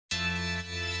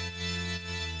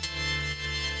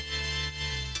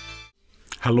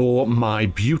Hello my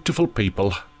beautiful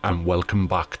people and welcome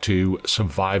back to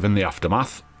Surviving the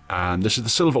Aftermath, and this is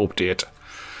the silver update.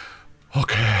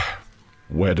 Okay,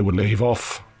 where do we leave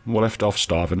off? We left off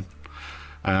starving.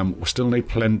 We still need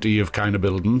plenty of kind of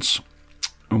buildings,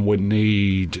 and we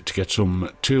need to get some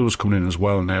tools coming in as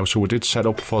well now. So we did set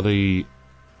up for the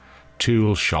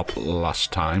tool shop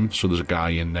last time, so there's a guy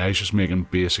in there, he's just making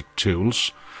basic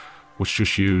tools which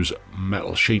just use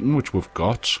metal sheeting, which we've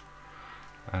got.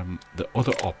 The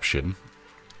other option,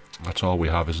 that's all we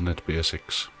have, isn't it?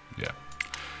 Basics. Yeah.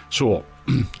 So,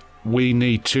 we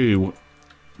need to...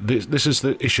 This is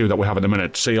the issue that we have at the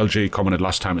minute. CLG commented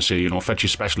last time to say, you know, fetch your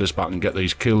specialists back and get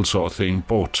these kills sort of thing.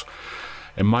 But,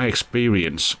 in my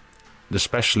experience, the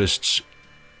specialists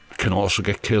can also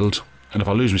get killed. And if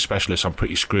I lose my specialists, I'm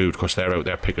pretty screwed because they're out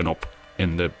there picking up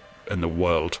in the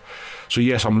world. So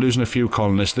yes, I'm losing a few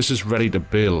colonists. This is ready to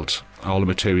build. All the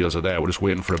materials are there. We're just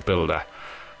waiting for a builder.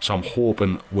 So I'm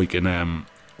hoping we can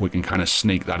kind of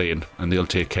sneak that in, and they'll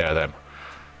take care of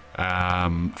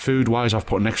them. Food-wise, I've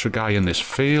put an extra guy in this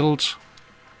field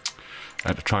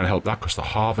to try and help that because they're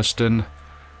harvesting.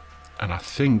 And I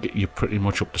think you're pretty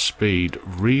much up to speed.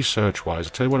 Research-wise,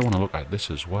 I'll tell you what I want to look at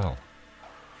this as well.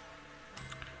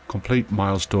 Complete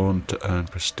milestone to earn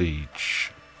prestige.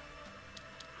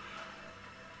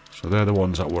 So they're the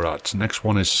ones that we're at. Next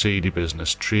one is seedy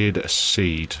business. Trade a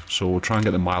seed. So we'll try and get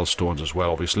the milestones as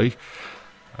well, obviously.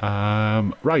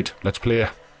 Right, let's play.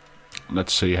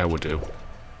 Let's see how we do.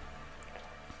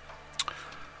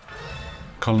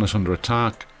 Colonists under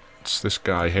attack. It's this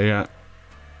guy here.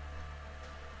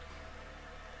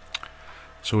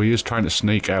 So he is trying to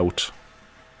sneak out.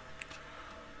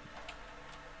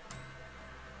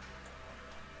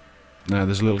 Now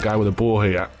there's a little guy with a bow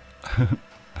here.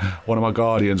 One of my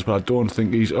guardians, but I don't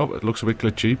think he's... Oh, it looks a bit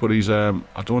glitchy, but he's... I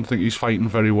don't think he's fighting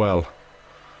very well.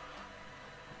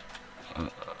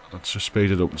 Let's just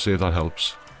speed it up and see if that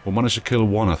helps. We'll manage to kill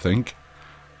one, I think.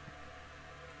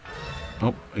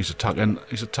 Oh, he's attacking.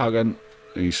 He's attacking.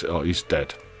 Oh, he's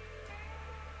dead.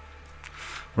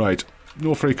 Right,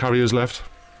 no free carriers left.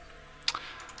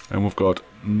 And we've got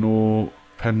no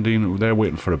pending. They're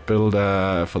waiting for a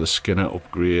builder for the Skinner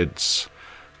upgrades.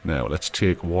 Now, let's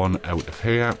take one out of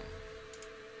here.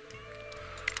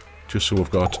 Just so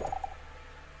we've got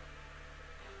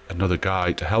another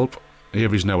guy to help.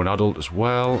 Avery's now an adult as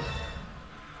well.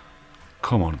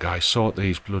 Come on, guys, sort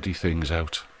these bloody things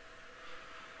out.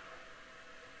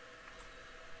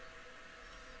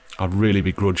 I'd really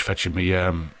begrudge fetching me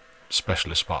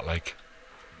specialist spot, like.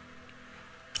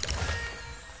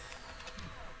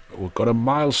 We've got a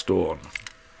milestone.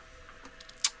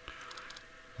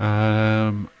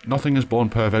 Nothing is born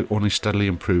perfect, only steadily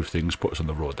improve things. Put us on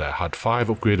the road there. Had 5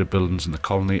 upgraded buildings in the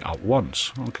colony at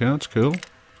once. Okay, that's cool.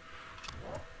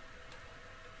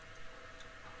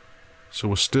 So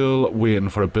we're still waiting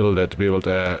for a builder to be able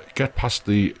to get past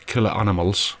the killer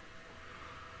animals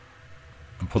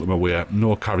and put them away.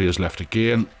 No carriers left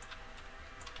again.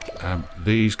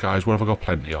 These guys, what have I got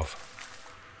plenty of?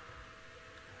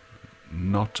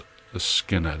 Not the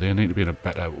Skinner. They need to be in a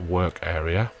better work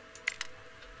area.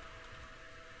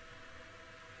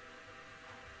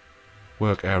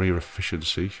 Work area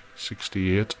efficiency,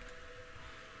 68,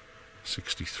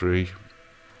 63,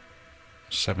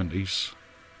 70s.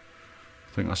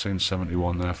 I think I seen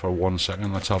 71 there for 1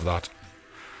 second. Let's have that.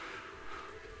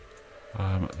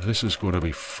 This is going to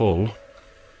be full.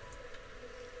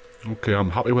 Okay,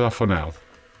 I'm happy with that for now.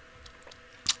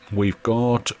 We've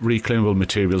got reclaimable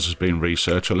materials has been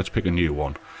researched, so let's pick a new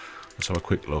one. Let's have a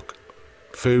quick look.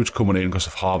 Food's coming in because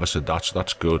I've harvested that, so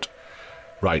that's good.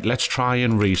 Right, let's try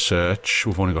and research.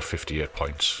 We've only got 58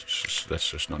 points.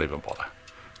 Let's just not even bother.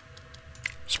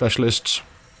 Specialists.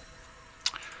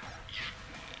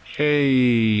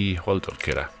 Hey, well done,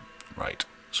 kidder. Right,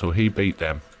 so he beat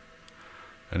them.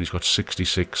 And he's got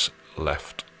 66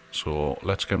 left. So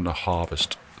let's get him to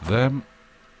harvest them.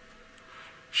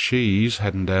 She's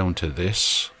heading down to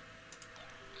this.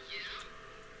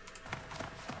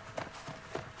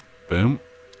 Boom.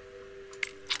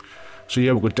 So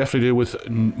yeah, we could definitely do with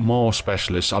more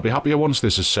specialists. I'll be happier once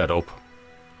this is set up.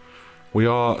 We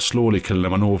are slowly killing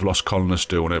them. I know we've lost colonists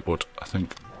doing it, but I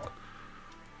think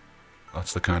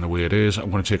that's the kind of way it is.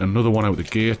 I'm going to take another one out the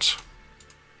gate.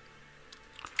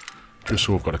 Just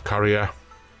so we've got a carrier.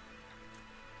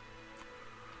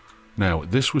 Now,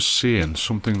 this was saying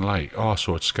something like... Oh,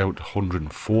 so it's scout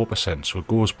 104%, so it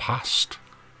goes past.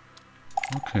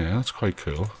 Okay, that's quite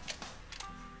cool.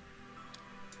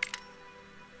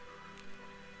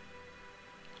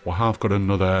 We have got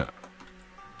another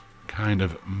kind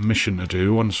of mission to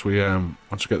do once we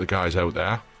get the guys out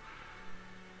there.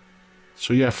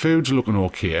 So yeah, food's looking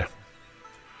okay.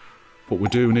 But we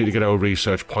do need to get our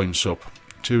research points up.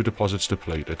 2 deposits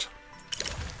depleted.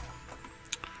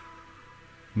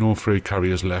 No free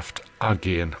carriers left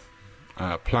again.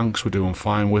 Planks we're doing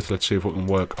fine with. Let's see if we can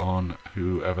work on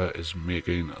whoever is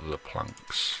making the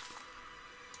planks.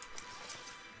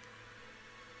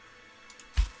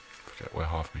 Forget where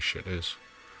half my shit is.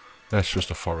 That's just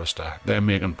a forester. They're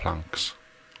making planks.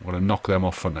 I'm going to knock them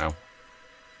off for now.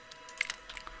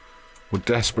 We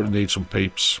desperately need some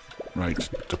peeps. Right,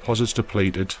 deposits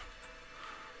depleted.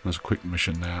 There's a quick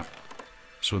mission there.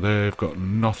 So they've got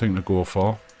nothing to go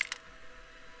for.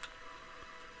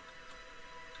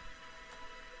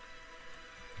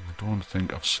 I don't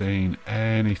think I've seen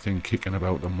anything kicking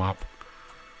about the map.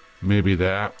 Maybe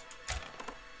there.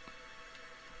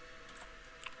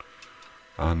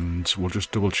 And we'll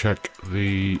just double check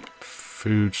the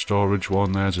food storage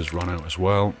one. Theirs has run out as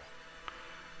well.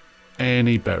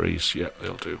 Any berries? Yeah,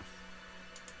 they'll do.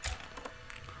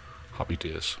 Happy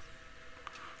days.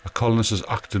 A colonist is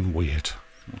acting weird.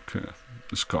 Okay,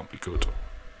 this can't be good.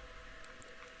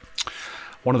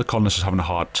 One of the colonists is having a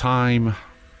hard time.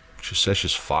 She says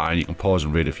she's fine. You can pause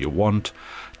and read if you want.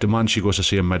 Demands she goes to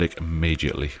see a medic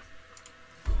immediately.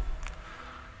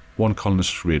 One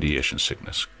colonist radiation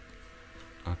sickness.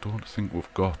 I don't think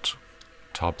we've got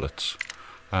tablets.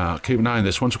 Keep an eye on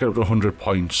this. Once we get up to 100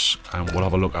 points, and we'll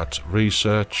have a look at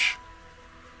research.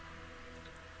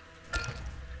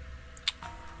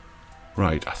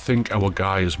 Right, I think our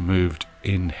guy has moved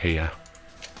in here.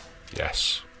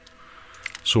 Yes.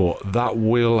 So that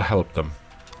will help them.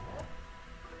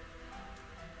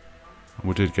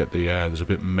 We did get the, there's a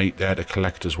bit of meat there to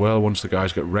collect as well once the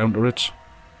guys get round to it.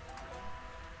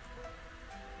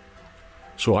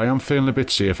 So I am feeling a bit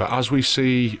safer. As we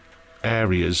see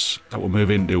areas that we'll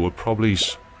move into, we'll probably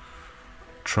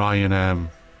try and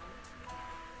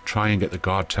get the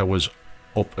guard towers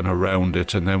up and around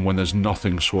it, and then when there's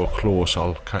nothing so close,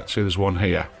 I'll see there's one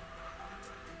here.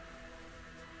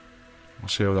 We'll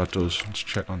see how that does. Let's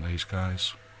check on these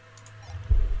guys.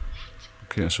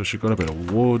 Okay, so she's got a bit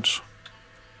of wood.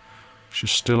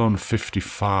 She's still on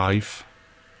 55.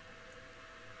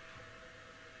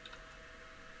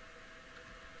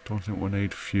 Don't think we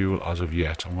need fuel as of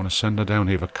yet. I want to send her down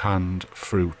here for canned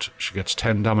fruit. She gets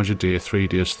 10 damage a day, 3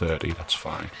 days 30. That's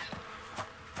fine.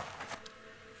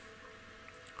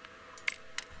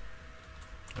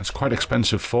 It's quite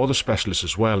expensive for the specialists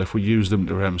as well. If we use them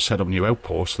to set up new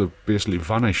outposts, they basically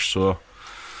vanish. So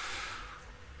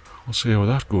we'll see how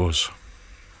that goes.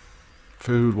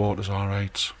 Food, water's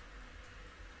alright.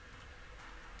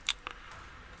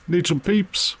 Need some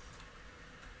peeps.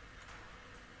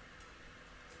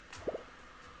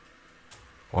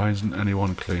 Why isn't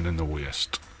anyone cleaning the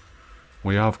waste?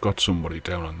 We have got somebody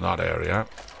down in that area.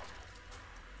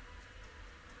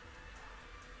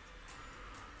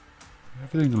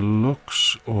 Everything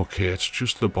looks okay. It's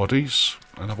just the bodies,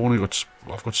 and I've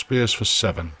got space for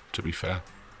 7. To be fair.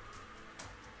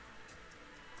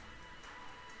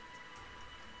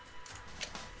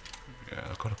 Yeah,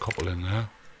 I've got a couple in there.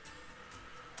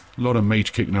 A lot of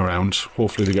meat kicking around.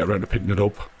 Hopefully they get around to picking it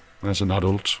up. There's an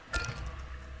adult.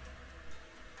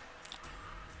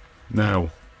 Now,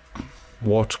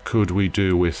 what could we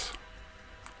do with...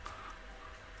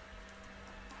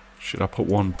 Should I put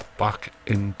one back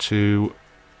into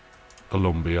the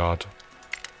lumberyard?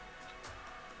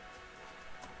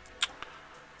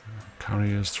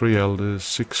 Carriers, 3 elders,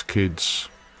 6 kids.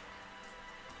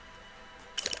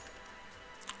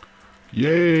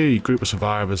 Yay! Group of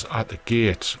survivors at the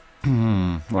gate.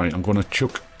 Right, I'm going to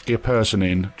chuck a person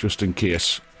in just in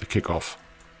case they kick off.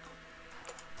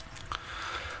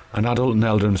 An adult, an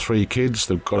elder and 3 kids.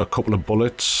 They've got a couple of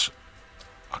bullets.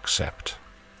 Accept.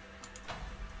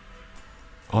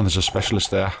 Oh, there's a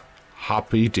specialist there.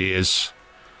 Happy days.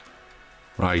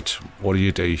 Right, what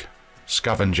do?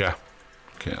 Scavenger.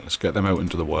 Okay, let's get them out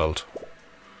into the world.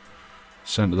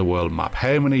 Send to the world map.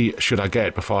 How many should I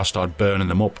get before I start burning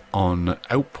them up on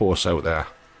outposts out there?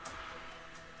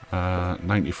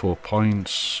 94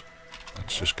 points.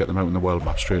 Let's just get them out in the world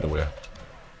map straight away.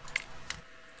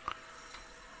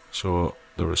 So,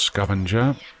 there is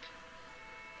Scavenger.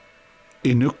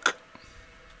 Inuk.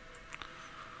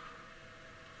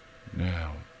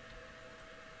 Now,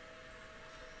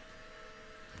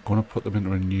 I'm going to put them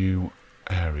into a new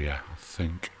area, I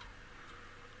think.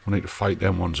 I need to fight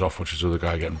them ones off, which is the other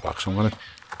guy getting back. So I'm going to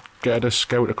get a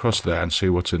scout across there and see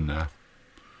what's in there.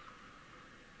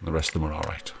 And the rest of them are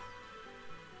alright.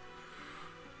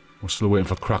 We're still waiting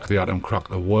for Crack the Atom, Crack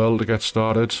the World to get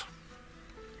started.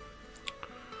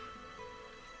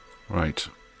 Right,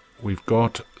 we've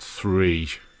got 3.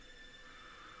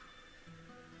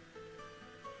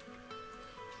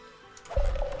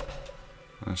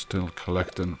 I'm still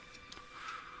collecting.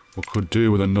 We could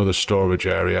do with another storage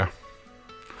area.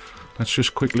 Let's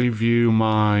just quickly view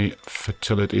my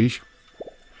fertility.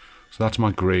 So that's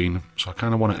my green. So I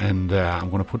kind of want to end there. I'm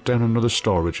going to put down another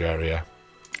storage area.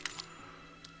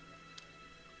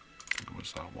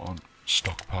 What's that one?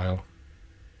 Stockpile.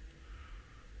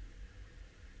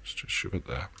 Let's just shove it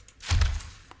there.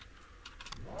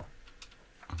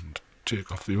 And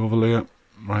take off the overlay.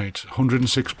 Right,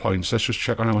 106 points. Let's just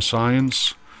check on our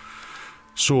science.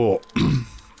 So,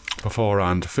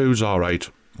 beforehand, food's alright.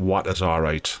 Water's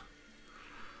alright.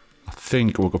 I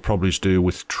think we could probably just do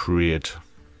with trade.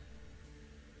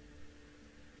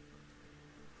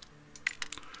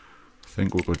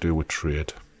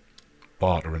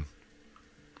 Bartering.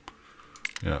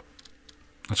 Yeah.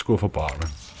 Let's go for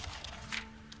bartering.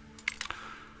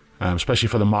 Especially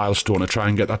for the milestone to try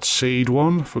and get that seed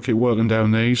one. If we keep working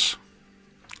down these.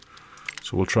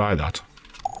 So we'll try that.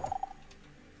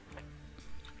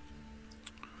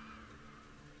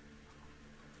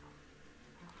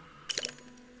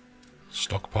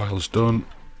 Stockpile's done.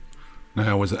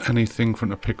 Now, is there anything for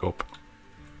them to pick up?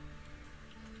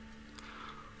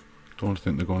 Don't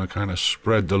think they're going to kind of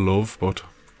spread the love, but...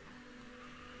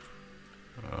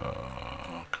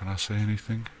 can I say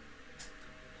anything?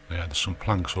 Yeah, there's some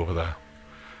planks over there.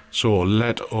 So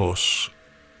let us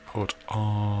put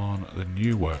on the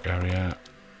new work area,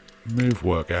 move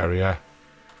work area,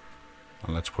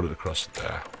 and let's put it across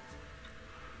there.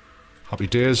 Happy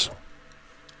days.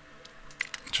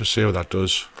 Just see what that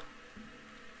does.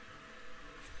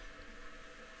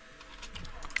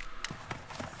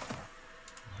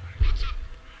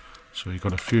 So you've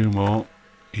got a few more.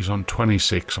 He's on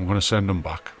 26. I'm going to send him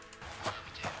back.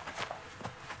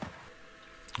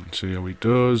 And see how he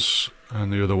does.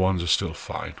 And the other ones are still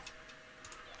fine,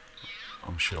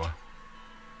 I'm sure.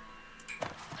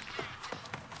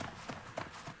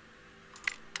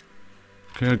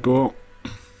 Okay, go.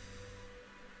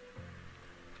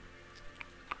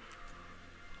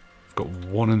 I've got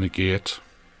one in the gate.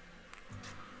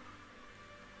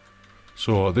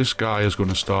 So this guy is going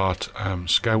to start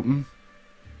scouting.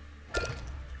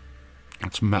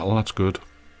 That's metal, that's good.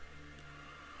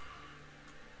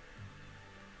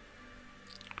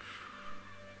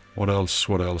 What else?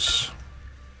 What else?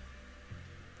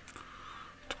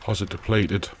 Deposit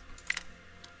depleted.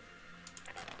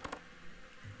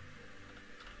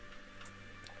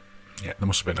 Yeah, there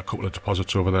must have been a couple of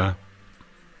deposits over there.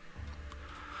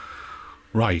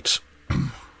 Right.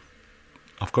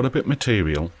 I've got a bit of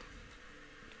material.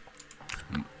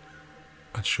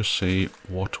 Let's just see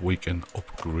what we can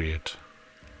upgrade.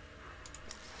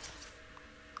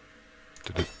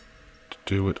 Did it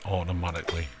do it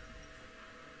automatically?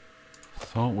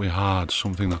 Thought we had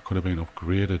something that could have been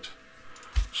upgraded.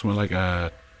 Something like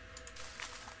a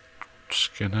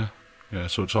Skinner. Yeah,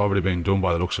 so it's already been done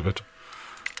by the looks of it.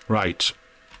 Right.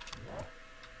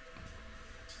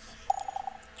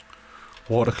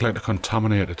 Water collector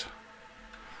contaminated.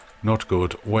 Not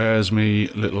good. Where's me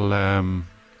little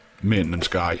maintenance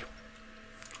guy?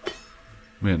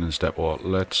 Maintenance depot.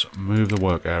 Let's move the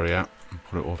work area and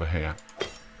put it over here.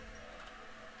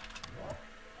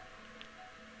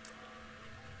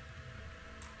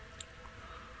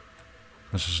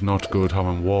 This is not good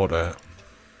having water.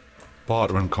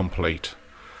 Bartering complete.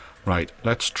 Right,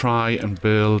 let's try and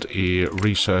build a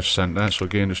research centre. So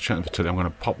again, just checking for today. I'm going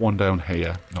to pop one down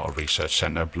here. Not a research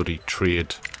centre, bloody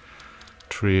trade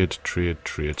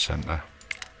centre.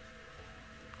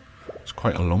 It's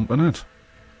quite a lump in it.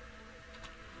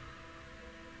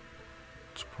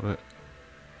 Let's put it.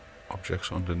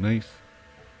 Objects underneath.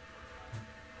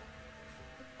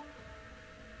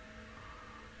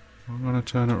 I'm going to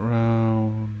turn it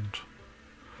around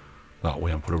that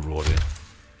way and put a road in.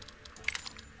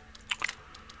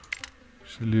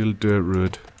 Just a little dirt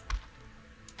road.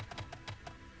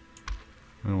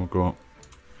 There we go.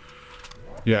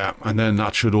 Yeah, and then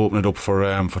that should open it up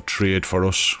for trade for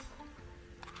us.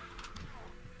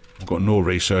 I've got no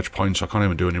research points, so I can't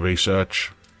even do any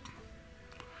research.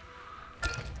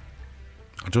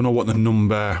 I don't know what the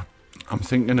number... I'm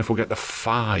thinking if we get to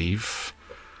 5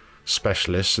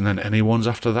 specialists and then any ones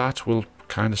after that, we'll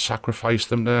kind of sacrifice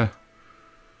them to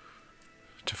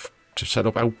set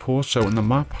up outposts out on the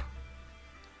map.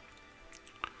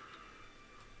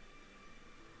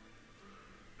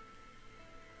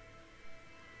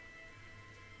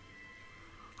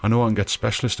 I know I can get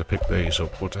specialists to pick these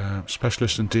up, but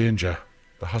specialist in danger.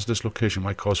 The hazardous location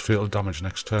might cause fatal damage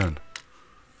next turn.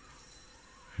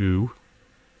 Who?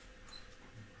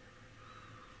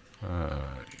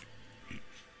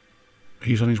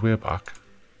 He's on his way back.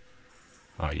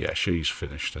 Ah, yeah, she's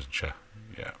finished, isn't she?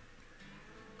 Yeah.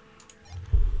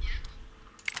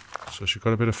 So she's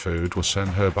got a bit of food. We'll send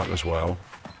her back as well.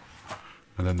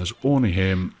 And then there's only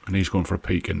him, and he's going for a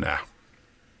peek in there.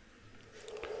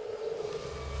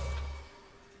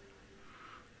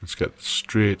 Let's get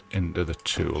straight into the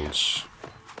tools.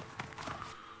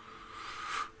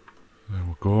 There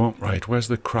we go. Right, where's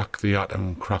the crack the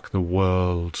atom, crack the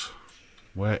world?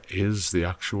 Where is the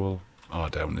actual... Oh,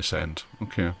 down this end.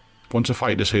 Okay. Once a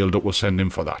fighter's healed up, we'll send him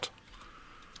for that.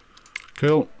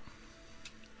 Cool.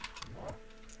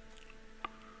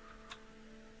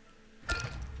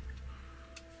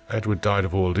 Edward died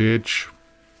of old age.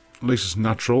 At least it's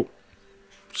natural.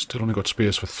 Still only got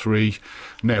space for 3.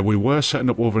 Now, we were setting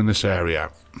up over in this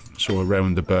area, so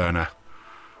around the burner.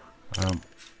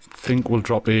 Think we'll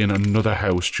drop in another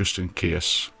house just in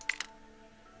case.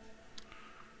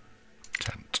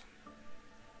 Tent.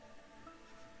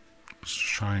 Let's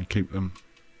try and keep them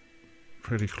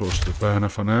pretty close to the burner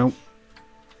for now.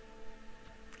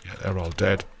 Yeah, they're all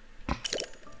dead.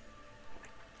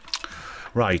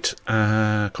 Right,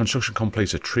 construction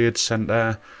completes a trade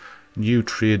centre. New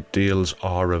trade deals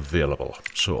are available.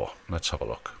 So, let's have a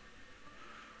look.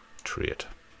 Trade.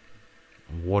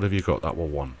 What have you got that we'll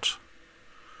want?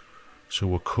 So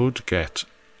we could get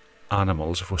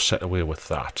animals if we're set away with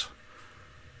that.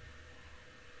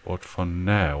 But for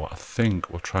now, I think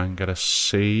we'll try and get a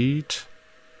seed.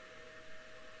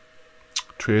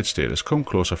 Trade status. Come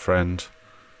closer, friend.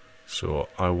 So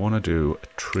I want to do a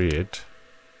trade.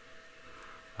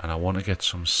 And I want to get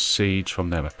some seeds from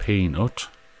them. A peanut.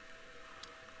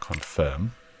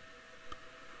 Confirm.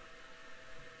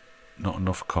 Not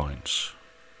enough coins.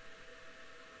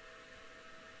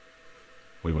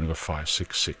 We've only got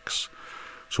 566.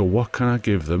 So what can I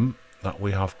give them that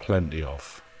we have plenty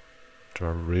of? Do I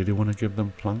really want to give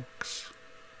them planks?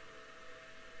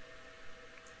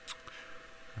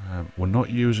 We're not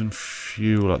using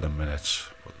fuel at the minute,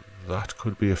 but that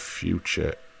could be a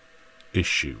future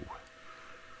issue.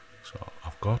 So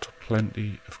I've got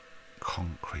plenty of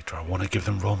concrete. Do I want to give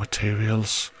them raw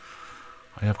materials?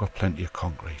 I have got plenty of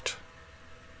concrete.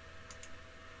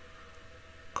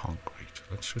 Concrete.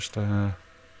 Let's just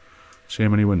see how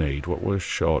many we need. What we're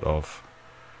short of.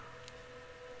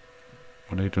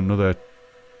 We need another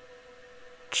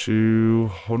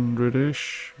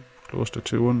 200-ish. Close to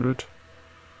 200.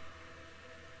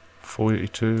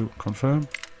 482. Confirm.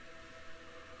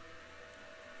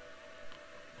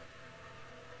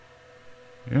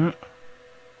 Yeah.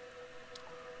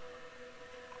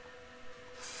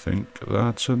 Think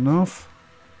that's enough.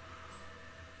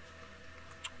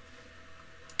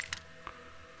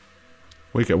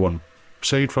 We get one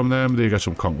seed from them, they get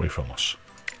some concrete from us.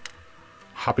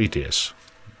 Happy days.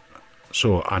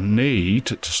 So I need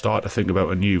to start to think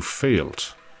about a new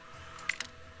field.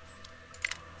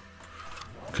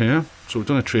 Okay, so we've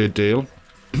done a trade deal.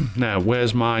 Now,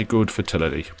 where's my good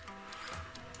fertility?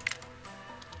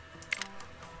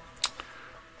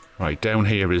 Right, down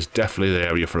here is definitely the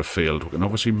area for a field. We can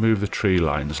obviously move the tree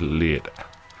lines later.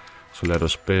 So let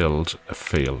us build a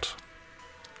field.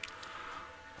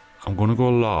 I'm going to go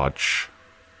large.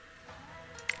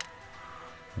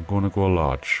 I'm going to go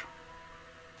large.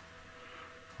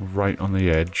 Right on the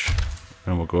edge.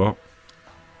 There we go.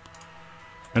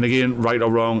 And again, right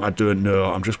or wrong, I don't know.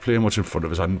 I'm just playing what's in front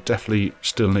of us. I definitely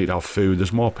still need our food.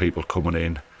 There's more people coming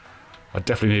in. I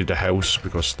definitely need a house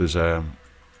because there's not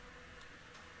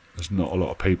a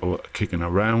lot of people kicking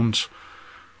around.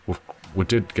 We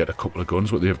did get a couple of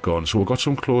guns, but they've gone. So we've got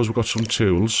some clothes, we've got some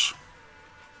tools.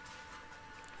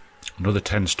 Another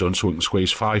 10 done, so we can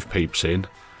squeeze 5 peeps in.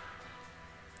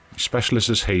 Specialist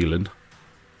is healing.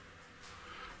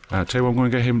 I'll tell you what I'm going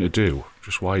to get him to do,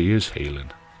 just why he is healing.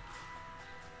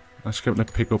 Let's get him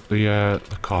to pick up the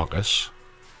carcass.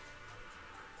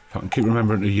 If I can keep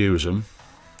remembering to use them.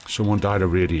 Someone died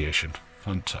of radiation.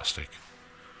 Fantastic.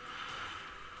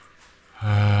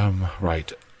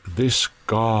 Right, this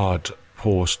guard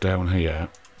post down here,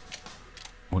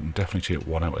 we can definitely take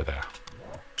one out of there.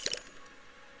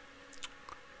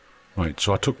 Right,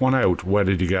 so I took one out. Where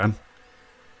did he get him?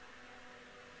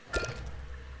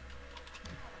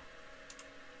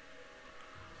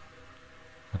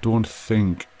 I don't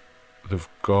think they've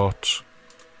got...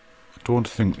 I don't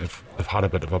think they've had a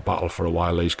bit of a battle for a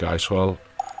while, these guys. So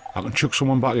I can chuck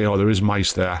someone back in. Oh, there is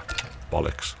mice there.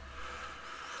 Bollocks.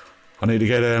 I need to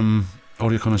get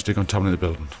all your connors decontaminate the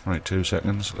building. Right, 2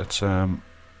 seconds. Let's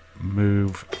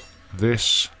move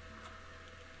this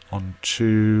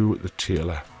onto the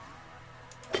tailor.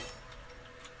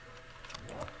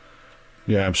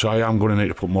 Yeah, so I am going to need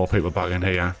to put more people back in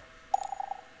here.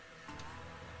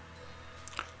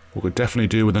 We could definitely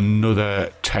do with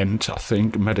another tent, I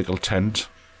think, medical tent.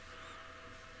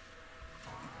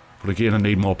 But again, I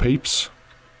need more peeps.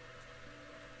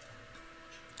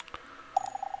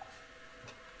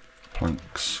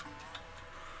 Planks.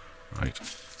 Right.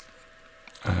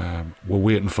 We're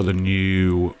waiting for the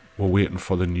new... I'm going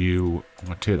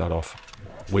to take that off.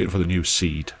 Waiting for the new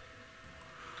seed.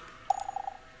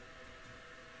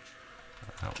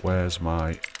 Where's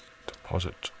my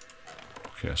deposit?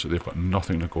 Okay, so they've got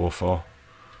nothing to go for.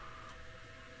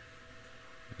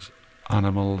 There's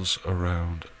animals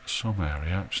around some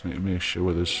area. Just need to make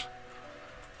sure there's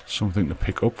something to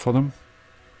pick up for them.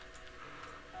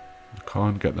 I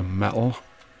can't get the metal.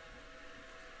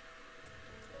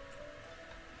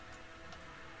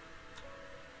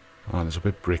 Ah, there's a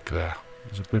bit brick there.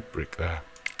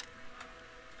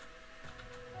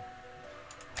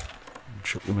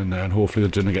 Chuck them in there and hopefully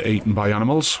they didn't get eaten by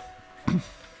animals.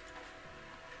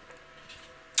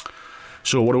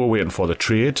 So what are we waiting for? The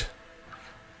trade?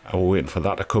 We're waiting for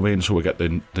that to come in so we get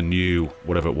the new,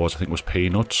 whatever it was, I think it was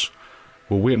peanuts.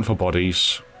 We're waiting for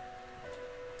bodies.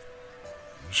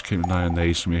 Just keep an eye on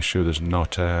these to make sure there's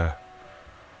not... oh,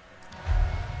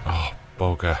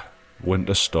 bugger.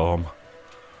 Winter storm.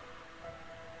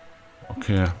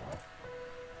 Okay.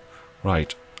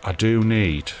 Right. I do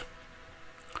need...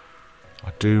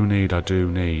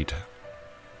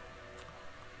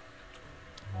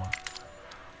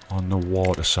 on the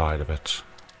water side of it,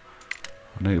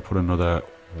 I need to put another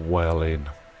well in.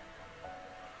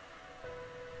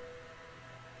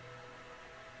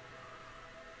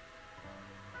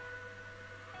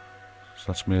 So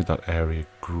that's made that area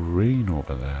green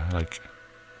over there. Like,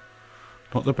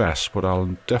 not the best, but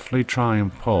I'll definitely try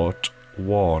and put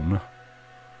one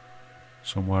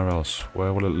somewhere else.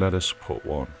 Where will it let us put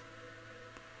one?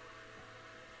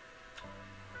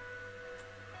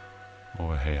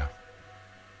 Over here.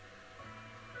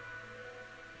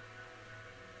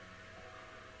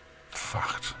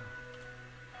 Fact.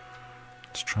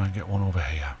 Let's try and get one over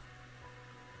here.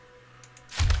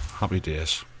 Happy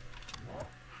days.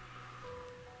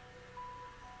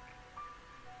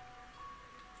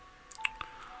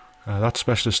 That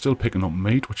specialist still picking up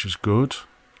meat, which is good.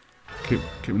 Keep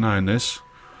an eye on this.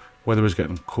 Weather is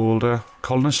getting colder.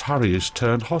 Colonist Harry is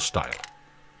turned hostile.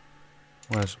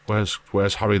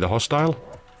 Where's Harry the hostile?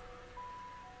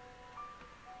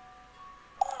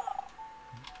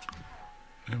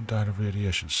 Him died of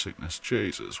radiation sickness.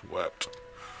 Jesus wept.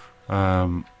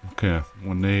 Okay,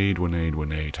 we need.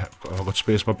 Have I got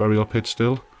space for my burial pit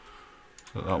still?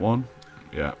 Is that one?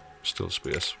 Yeah, still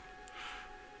space.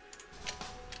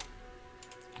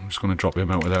 I'm just going to drop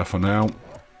him out of there for now.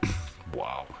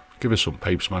 Wow. Give us some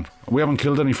peeps, man. We haven't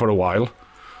killed any for a while.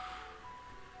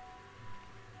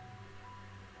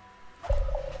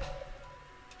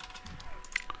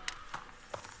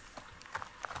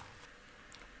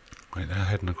 Right, they're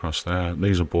heading across there.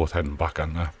 These are both heading back,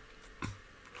 aren't they?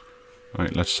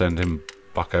 Right, let's send him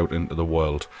back out into the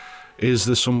world. Is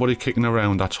there somebody kicking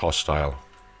around that's hostile?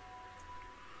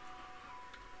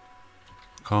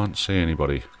 Can't see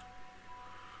anybody.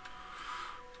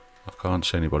 I can't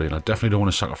see anybody, and I definitely don't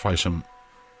want to sacrifice him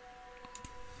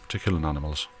to killing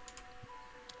animals.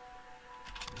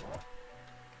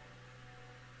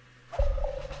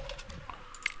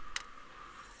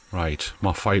 Right,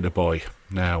 my fighter boy.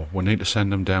 Now, we need to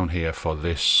send him down here for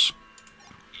this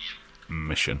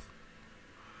mission.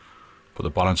 But the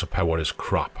balance of power is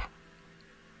crap.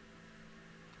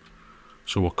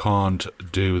 So we can't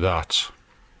do that.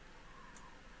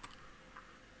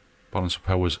 Balance of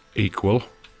power is equal.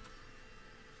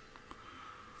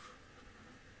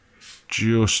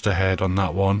 Just ahead on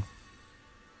that one.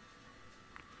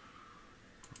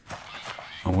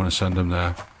 I'm going to send him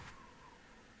there.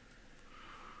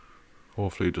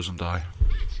 Hopefully he doesn't die.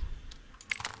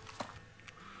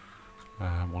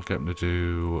 We'll get him to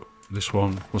do this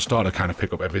one. We'll start to kind of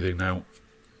pick up everything now.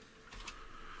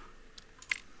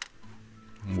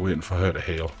 I'm waiting for her to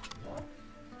heal.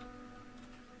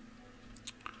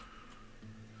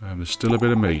 There's still a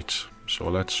bit of meat, so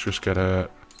let's just get her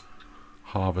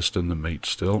harvesting the meat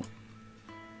still.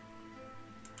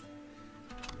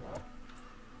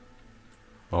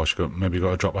 Oh, maybe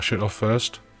got to drop our shit off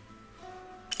first.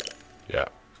 Yeah.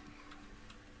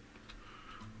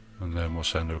 And then we'll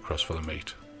send her across for the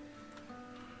meat.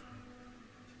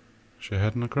 Is she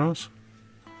heading across?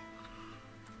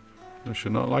 Does she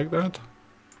not like that?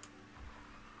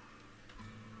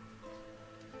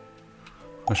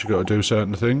 Has she got to do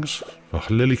certain things? Oh,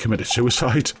 Lily committed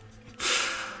suicide.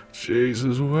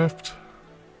 Jesus wept.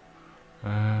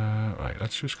 Right,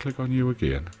 let's just click on you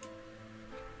again.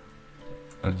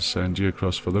 And send you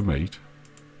across for the meat.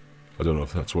 I don't know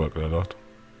if that's working or not.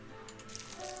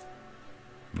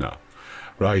 No.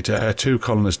 Right, 2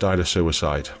 colonists died of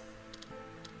suicide.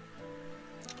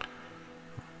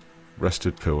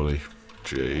 Rested poorly.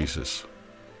 Jesus.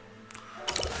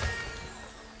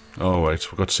 Oh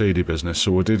wait, we've got seedy business,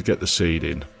 so we did get the seed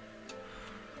in.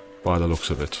 By the looks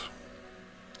of it.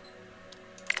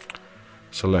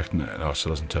 Selecting it. No,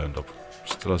 still hasn't turned up.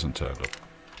 Still hasn't turned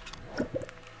up.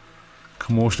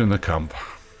 Commotion in the camp.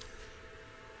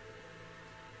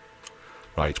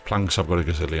 Right, planks I've got a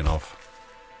gazillion of.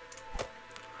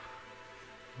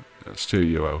 Let's steer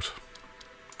you out.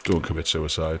 Don't commit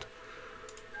suicide.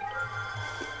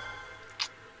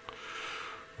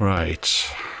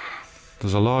 Right.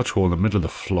 There's a large hole in the middle of the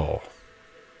floor.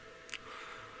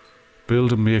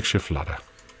 Build a makeshift ladder.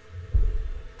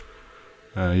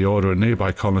 You order a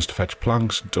nearby colonist to fetch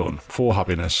planks. Done. 4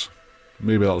 happiness.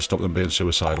 Maybe that'll stop them being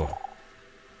suicidal.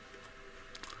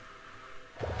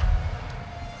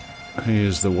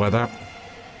 Here's the weather.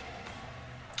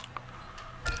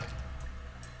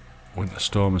 Winter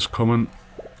storm is coming.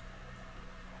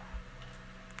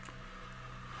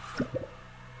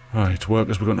 Right,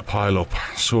 workers we're going to pile up.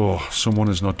 So, someone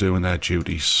is not doing their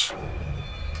duties.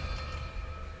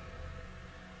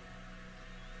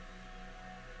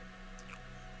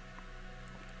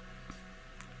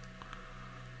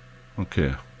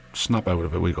 Okay, snap out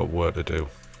of it, we got work to do.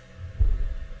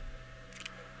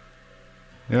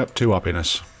 Yep, 2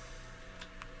 happiness.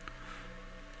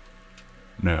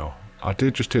 No, I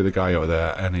did just take the guy out of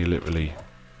there and he literally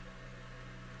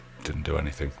didn't do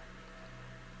anything.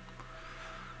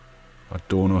 I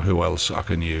don't know who else I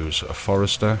can use. A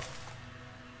forester.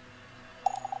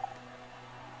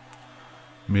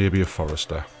 Maybe a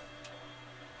forester.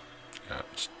 Yeah,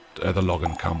 it's the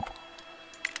logging camp.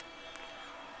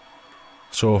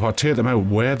 So if I take them out,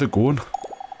 where are they going?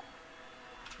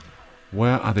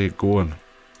 Where are they going?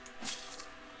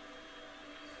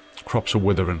 Crops are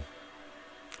withering.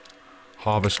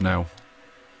 Harvest now.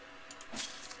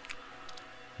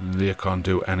 They can't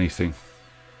do anything.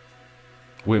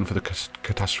 Waiting for the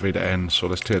catastrophe to end, so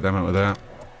let's take them out of there.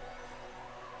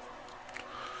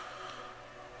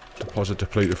 Deposit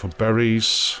depleted for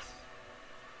berries.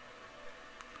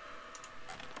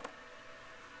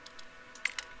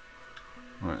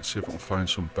 Right, see if I can find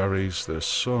some berries. There's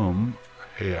some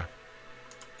here.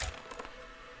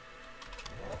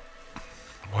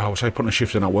 Wow, was I putting a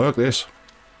shift in at work, this?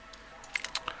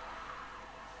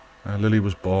 Lily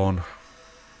was born.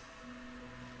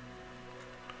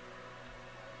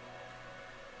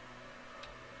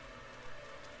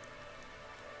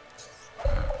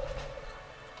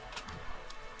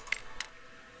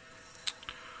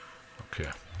 Okay.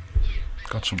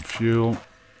 Got some fuel.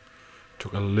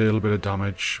 Took a little bit of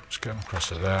damage. Let's get him across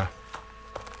to there.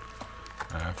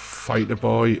 Fighter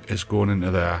boy is going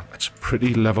into there. It's a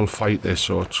pretty level fight this,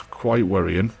 so it's quite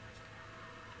worrying.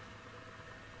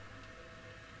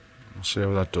 We'll see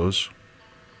how that does.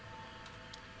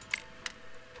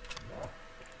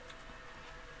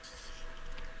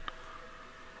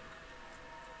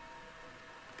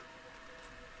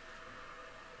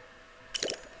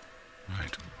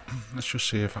 Right. Let's just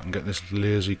see if I can get this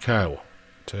lazy cow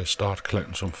to start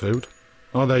collecting some food.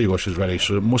 Oh, there you go, she's ready.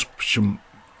 So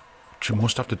she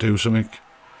must have to do something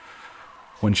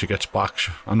when she gets back.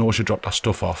 I know she dropped her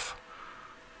stuff off,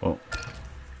 but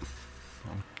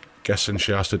I'm guessing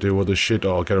she has to do other shit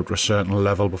or get up to a certain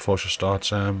level before she starts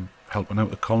helping out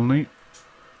the colony.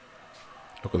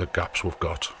 Look at the gaps we've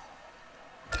got.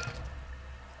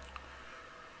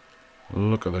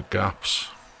 Look at the gaps.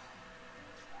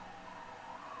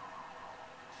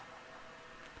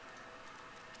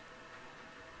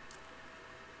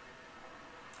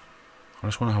 I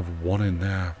just want to have one in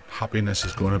there. Happiness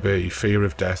is going to be fear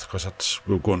of death because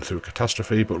we're going through a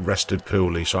catastrophe, but rested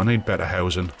poorly, so I need better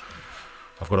housing.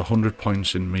 I've got 100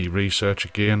 points in me research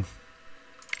again.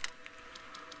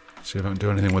 See if I can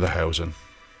do anything with the housing.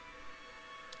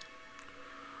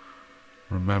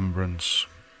 Remembrance.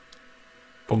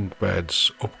 Bunk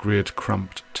beds. Upgrade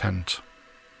cramped tent.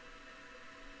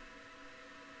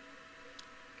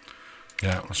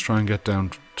 Yeah, let's try and get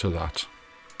down to that.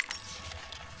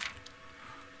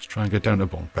 Try and get down to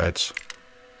bunk beds.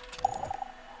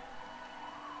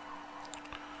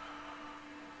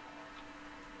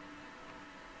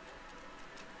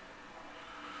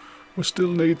 We still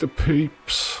need the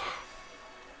peeps.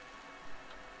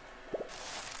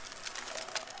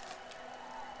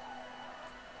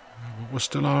 We're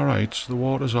still alright. The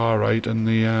water's alright and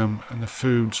the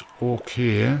food's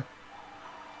okay.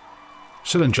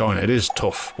 Still enjoying it. It is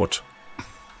tough, but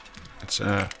it's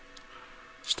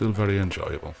still very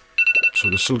enjoyable. So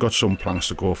they've still got some planks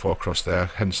to go for across there,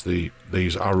 hence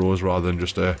these arrows rather than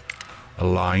just a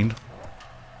line.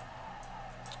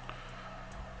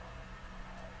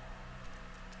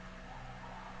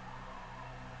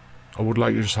 I would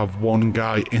like to just have one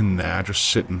guy in there just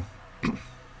sitting.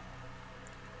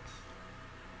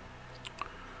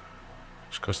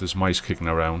 Just because there's mice kicking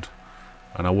around.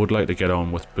 And I would like to get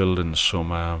on with building some...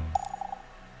 yeah,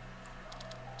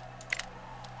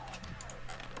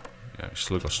 we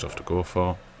still got stuff to go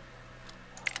for.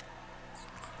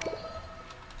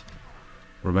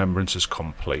 Remembrance is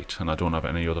complete, and I don't have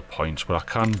any other points, but I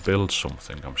can build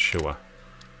something, I'm sure,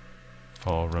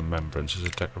 for remembrance as a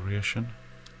decoration.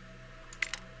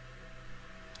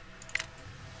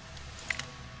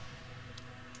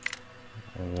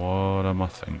 What am I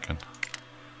thinking?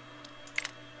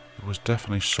 There was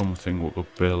definitely something we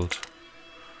could build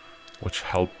which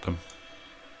helped them.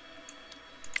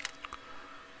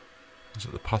 Is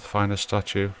it the Pathfinder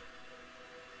statue?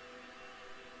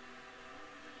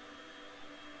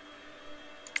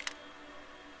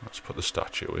 Let's put the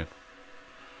statue in.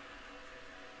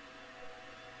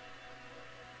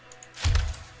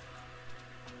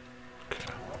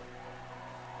 Okay.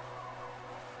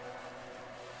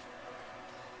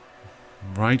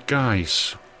 Right,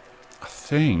 guys. I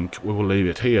think we will leave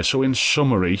it here. So in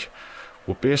summary,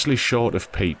 we're basically short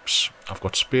of peeps. I've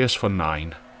got space for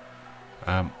 9.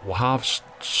 We have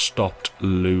stopped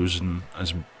losing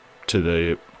as to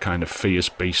the kind of fierce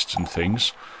beasts and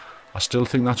things. I still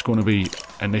think that's going to be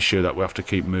an issue that we have to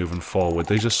keep moving forward.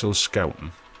 These are still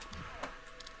scouting.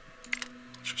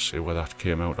 Let's just see where that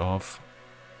came out of.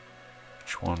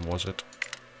 Which one was it?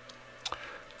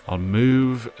 I'll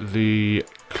move the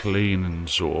cleaning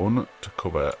zone to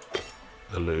cover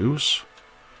the loos.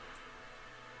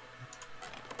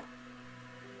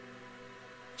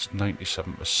 It's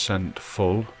 97%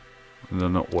 full. And they're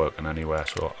not working anywhere,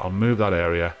 so I'll move that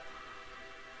area.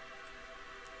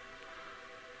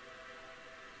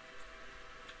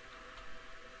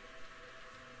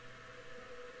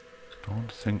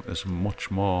 Don't think there's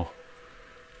much more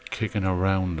kicking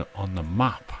around on the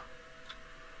map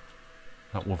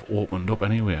that we've opened up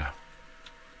anywhere.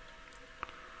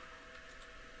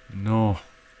 No.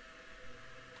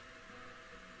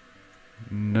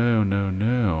 No, no,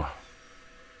 no.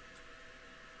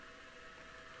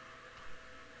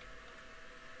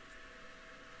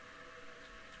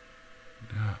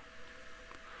 Yeah.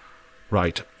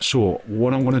 Right, so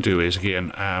what I'm going to do is,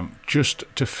 again, just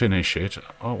to finish it...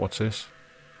 Oh, what's this?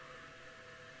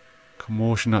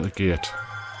 Commotion at the gate.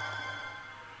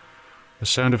 The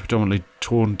sound of predominantly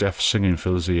tone-deaf singing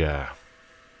fills the air.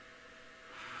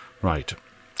 Right.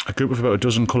 A group of about a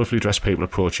dozen colourfully dressed people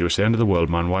approach you. It's the end of the world,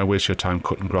 man. Why waste your time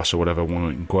cutting grass or whatever when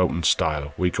we can go out in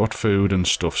style? We got food and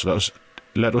stuff, so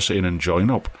let us in and join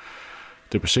up.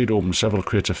 They proceed to open several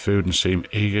crates of food and seem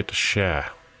eager to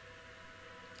share.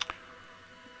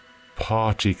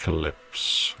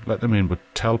 Party-calypse. Let them in, but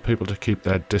tell people to keep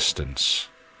their distance.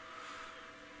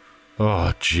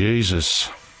 Oh, Jesus.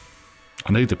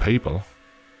 I need the people.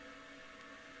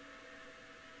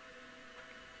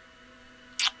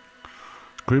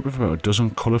 A group of about a dozen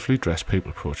colourfully dressed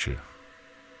people approach you.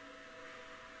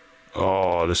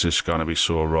 Oh, this is going to be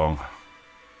so wrong.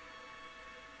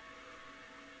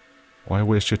 Why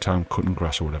waste your time cutting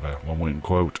grass or whatever when we can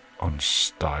go out on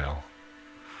style?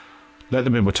 Let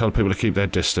them in, but tell people to keep their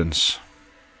distance.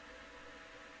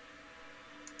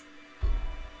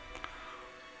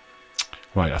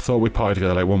 Right, I thought we partied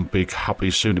together like one big,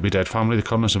 happy, soon-to-be-dead family. The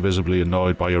colonists are visibly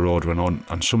annoyed by your order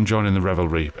and some join in the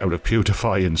revelry out of pure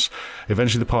defiance.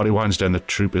 Eventually the party winds down, the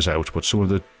troop is out, but some of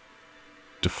the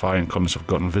defiant colonists have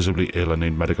gotten visibly ill and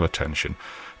need medical attention.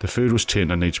 The food was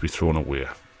tainted and needs to be thrown away.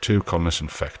 2 colonists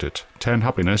infected. 10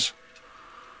 happiness.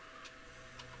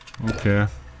 Okay.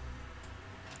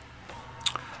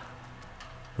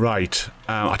 Right,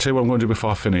 I'll tell you what I'm going to do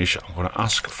before I finish. I'm going to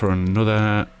ask for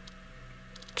another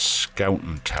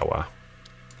scouting tower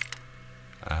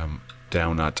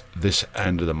down at this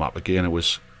end of the map. Again, it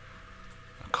was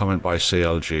a comment by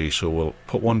CLG, so we'll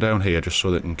put one down here just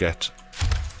so they can get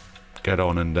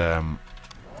on and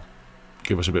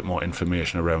give us a bit more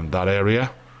information around that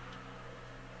area.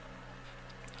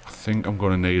 I think I'm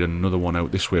going to need another one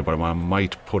out this way, but I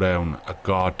might put down a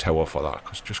guard tower for that,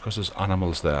 just because there's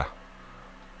animals there.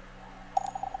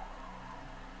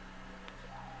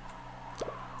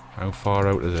 How far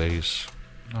out are these?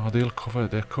 No, they're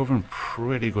covering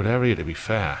pretty good area, to be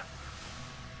fair.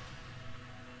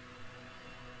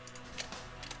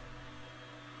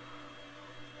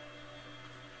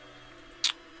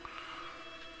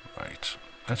 Right,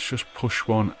 let's just push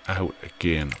one out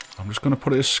again. I'm just going to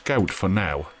put it as scout for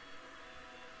now.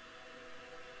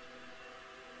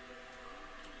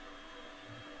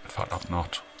 In fact, I'm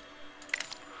not.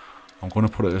 I'm going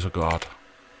to put it as a guard.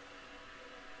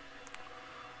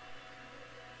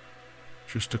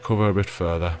 just to cover a bit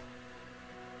further.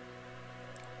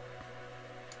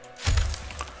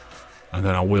 And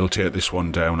then I will take this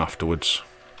one down afterwards.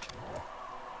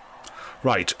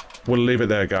 Right, we'll leave it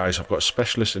there, guys. I've got a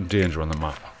specialist in danger on the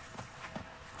map,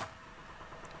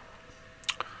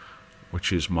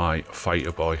 which is my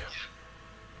fighter boy.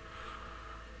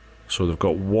 So they've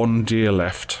got 1 day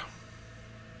left.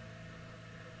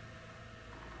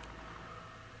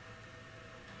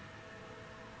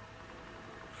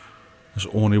 There's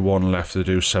only 1 left to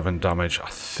do 7 damage. I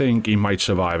think he might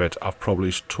survive it. I've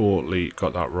probably totally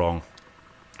got that wrong.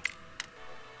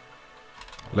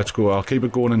 Let's go. I'll keep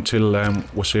it going until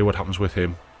we'll see what happens with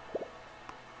him.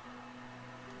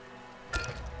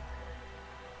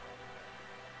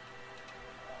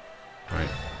 Right.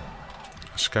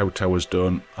 Scout tower's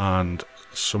done, and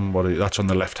somebody... That's on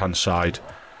the left-hand side.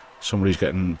 Somebody's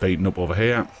getting beaten up over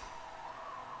here.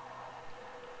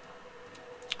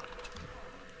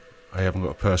 I haven't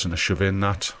got a person to shove in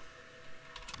that.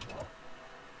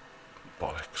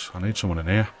 Bollocks. I need someone in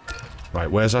here. Right,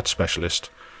 where's that specialist?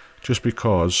 Just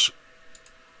because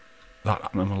that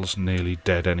animal's nearly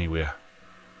dead anyway.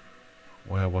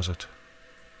 Where was it?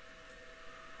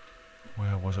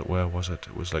 Where was it? Where was it?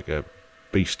 It was like a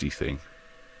beastie thing.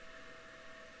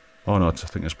 Oh no, I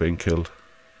think it's being killed.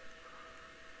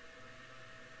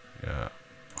 Yeah.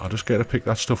 I'll just get her to pick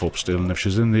that stuff up still, and if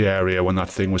she's in the area when that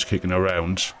thing was kicking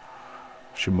around,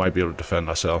 she might be able to defend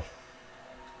herself.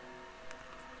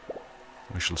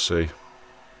 We shall see.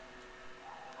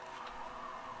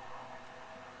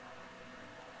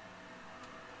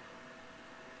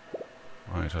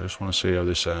 Right, I just want to see how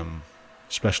this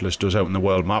specialist does out in the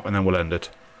world map, and then we'll end it.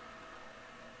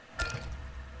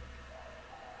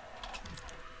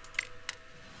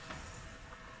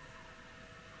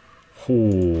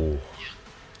 Oh,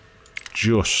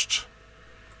 just.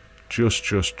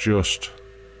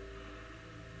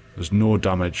 There's no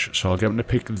damage, so I'll get him to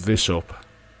pick this up.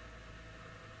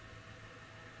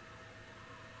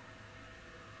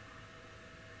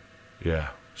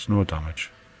 Yeah, there's no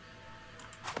damage.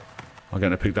 I'll get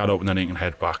him to pick that up and then he can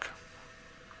head back.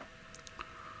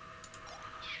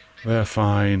 They're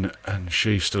fine, and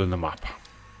she's still in the map.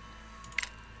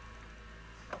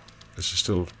 This is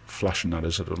still flashing at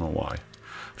us, I don't know why.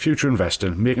 Future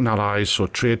investing, making allies, so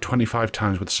trade 25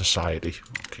 times with society.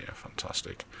 Okay,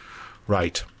 fantastic.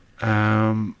 Right,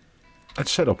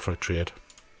 let's set up for a trade.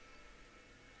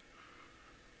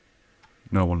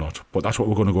 No, we'll not, but that's what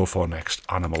we're going to go for next,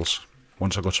 animals.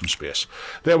 Once I've got some space.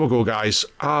 There we go, guys.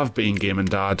 I've been Gaming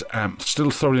Dad. Still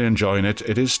thoroughly enjoying it.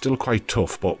 It is still quite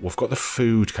tough, but we've got the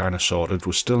food kind of sorted.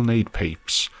 We still need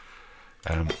peeps.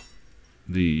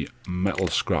 The metal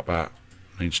scrapper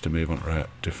needs to move on to a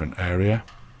different area.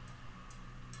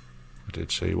 I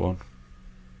did see one.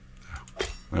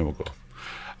 There we go.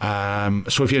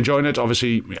 So if you're enjoying it,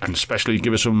 obviously, and especially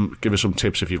give us some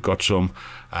tips if you've got some.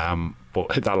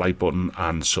 But hit that like button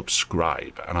and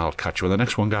subscribe, and I'll catch you on the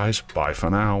next one, guys. Bye for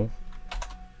now.